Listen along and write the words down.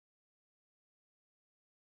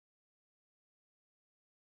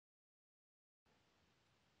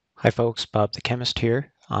Hi folks, Bob the Chemist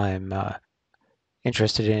here. I'm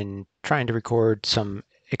interested in trying to record some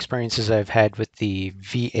experiences I've had with the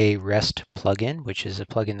VaREST plugin, which is a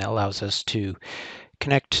plugin that allows us to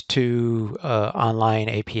connect to online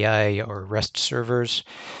API or REST servers.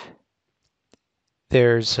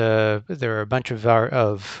 There are a bunch of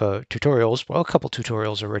tutorials, well, a couple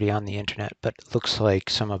tutorials already on the internet, but it looks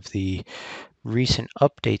like some of the recent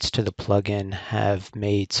updates to the plugin have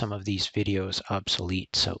made some of these videos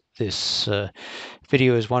obsolete. So this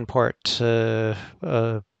video is one part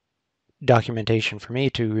documentation for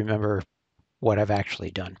me to remember what I've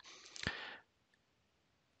actually done.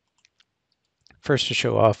 First, to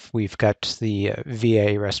show off, we've got the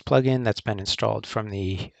VaREST plugin that's been installed from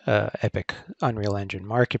the Epic Unreal Engine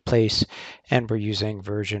Marketplace, and we're using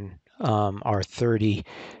version R30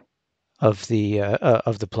 of the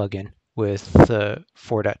plugin with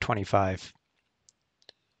 4.25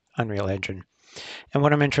 Unreal Engine. And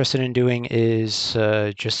what I'm interested in doing is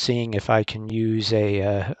just seeing if I can use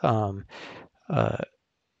the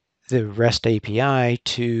REST API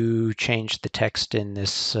to change the text in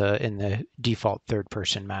this in the default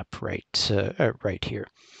third-person map right here.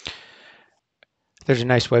 There's a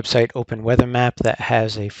nice website, Open Weather Map, that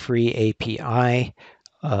has a free API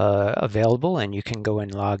available, and you can go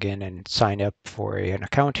and log in and sign up for an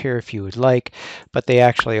account here if you would like. But they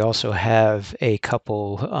actually also have a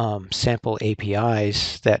couple sample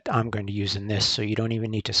APIs that I'm going to use in this, so you don't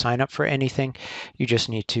even need to sign up for anything. You just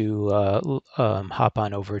need to hop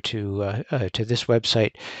on over to this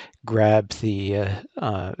website, grab the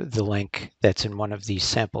link that's in one of these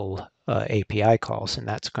sample API calls, and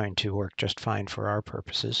that's going to work just fine for our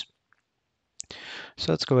purposes.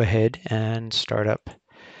 So let's go ahead and start up.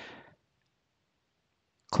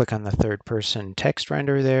 Click on the third person text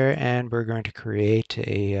render there, and we're going to create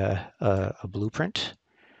a blueprint.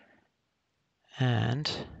 And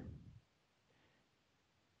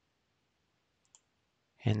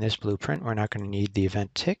in this blueprint, we're not going to need the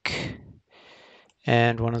event tick.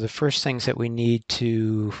 And one of the first things that we need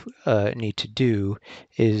to do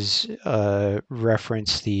is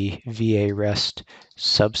reference the VaREST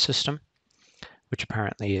subsystem, which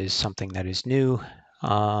apparently is something that is new.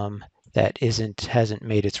 That hasn't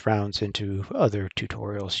made its rounds into other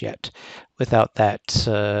tutorials yet. Without that,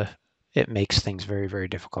 it makes things very, very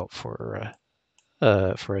difficult for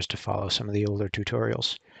us to follow some of the older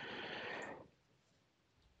tutorials.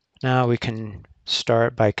 Now we can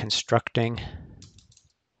start by constructing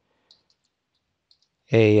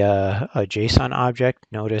a JSON object.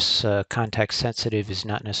 Notice context sensitive is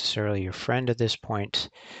not necessarily your friend at this point.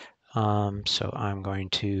 So I'm going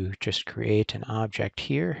to just create an object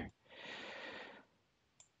here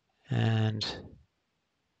and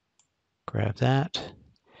grab that.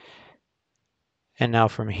 And now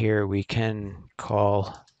from here we can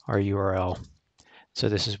call our URL. So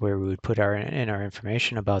this is where we would put our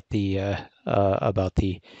information about the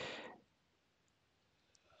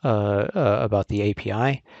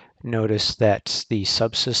API. Notice that the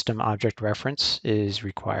subsystem object reference is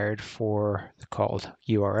required for the called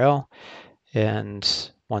URL.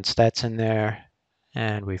 And once that's in there,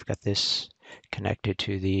 and we've got this connected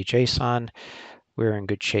to the JSON, we're in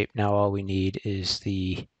good shape. Now all we need is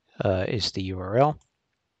the URL,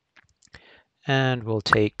 and we'll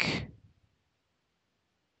take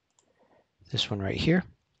this one right here.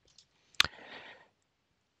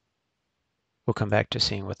 We'll come back to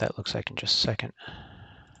seeing what that looks like in just a second.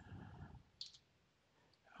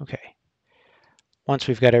 Okay. Once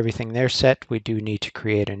we've got everything there set, we do need to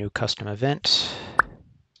create a new custom event.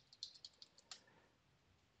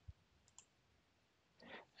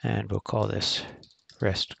 And we'll call this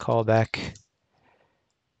REST callback.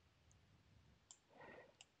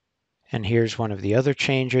 And here's one of the other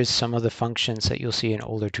changes. Some of the functions that you'll see in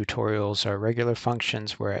older tutorials are regular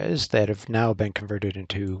functions, whereas that have now been converted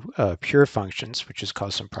into pure functions, which has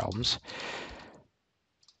caused some problems.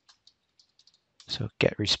 So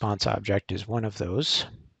getResponseObject is one of those.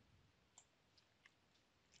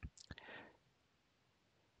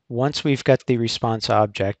 Once we've got the response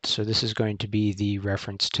object, so this is going to be the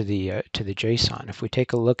reference to the JSON. If we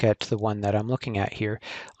take a look at the one that I'm looking at here,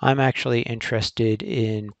 I'm actually interested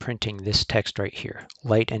in printing this text right here,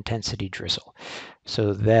 light intensity drizzle.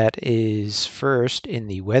 So that is first in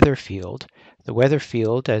the weather field. The weather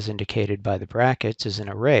field, as indicated by the brackets, is an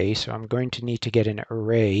array, so I'm going to need to get an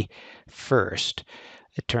array first.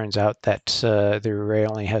 It turns out that the array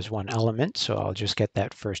only has one element, so I'll just get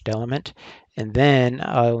that first element. And then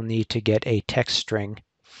I'll need to get a text string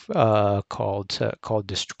called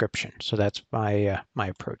description. So that's my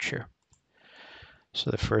approach here.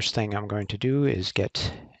 So the first thing I'm going to do is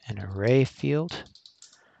get an array field.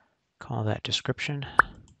 Call that description.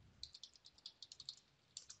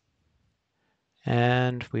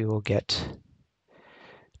 And we will get,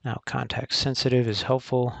 now context sensitive is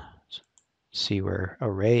helpful. See where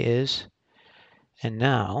array is. And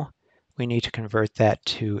now we need to convert that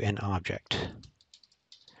to an object.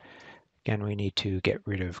 Again, we need to get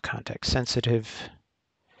rid of context sensitive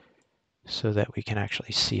so that we can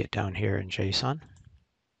actually see it down here in JSON.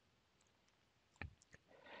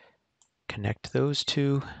 Connect those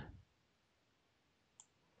two.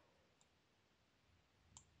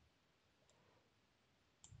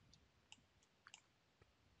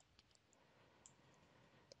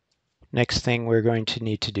 Next thing we're going to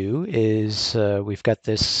need to do is we've got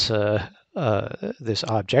this this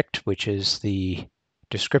object, which is the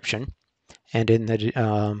description, and in the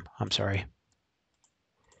I'm sorry.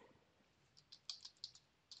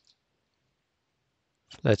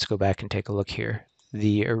 Let's go back and take a look here.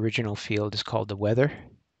 The original field is called the weather,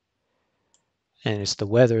 and it's the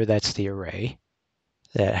weather that's the array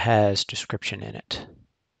that has description in it.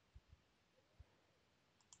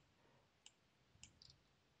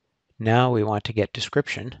 Now we want to get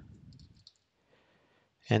description,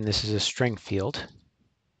 and this is a string field.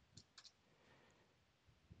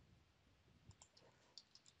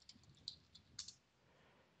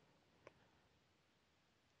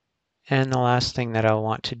 And the last thing that I'll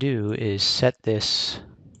want to do is set this,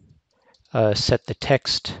 set the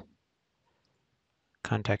text.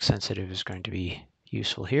 Context sensitive is going to be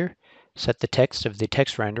useful here. Set the text of the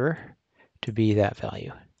text renderer to be that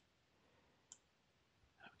value.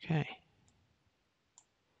 Okay.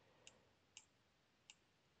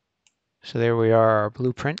 So there we are, our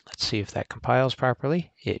blueprint. Let's see if that compiles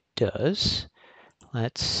properly. It does.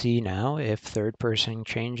 Let's see now if third person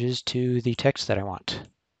changes to the text that I want.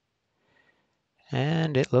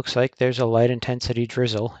 And it looks like there's a light intensity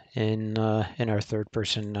drizzle in our third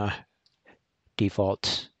person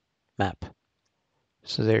default map.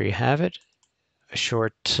 So there you have it, a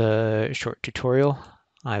short tutorial.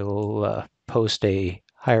 I will post a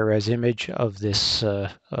higher res image of this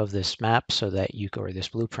map so that you or this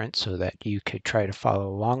blueprint so that you could try to follow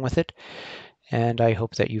along with it. And I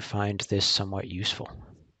hope that you find this somewhat useful.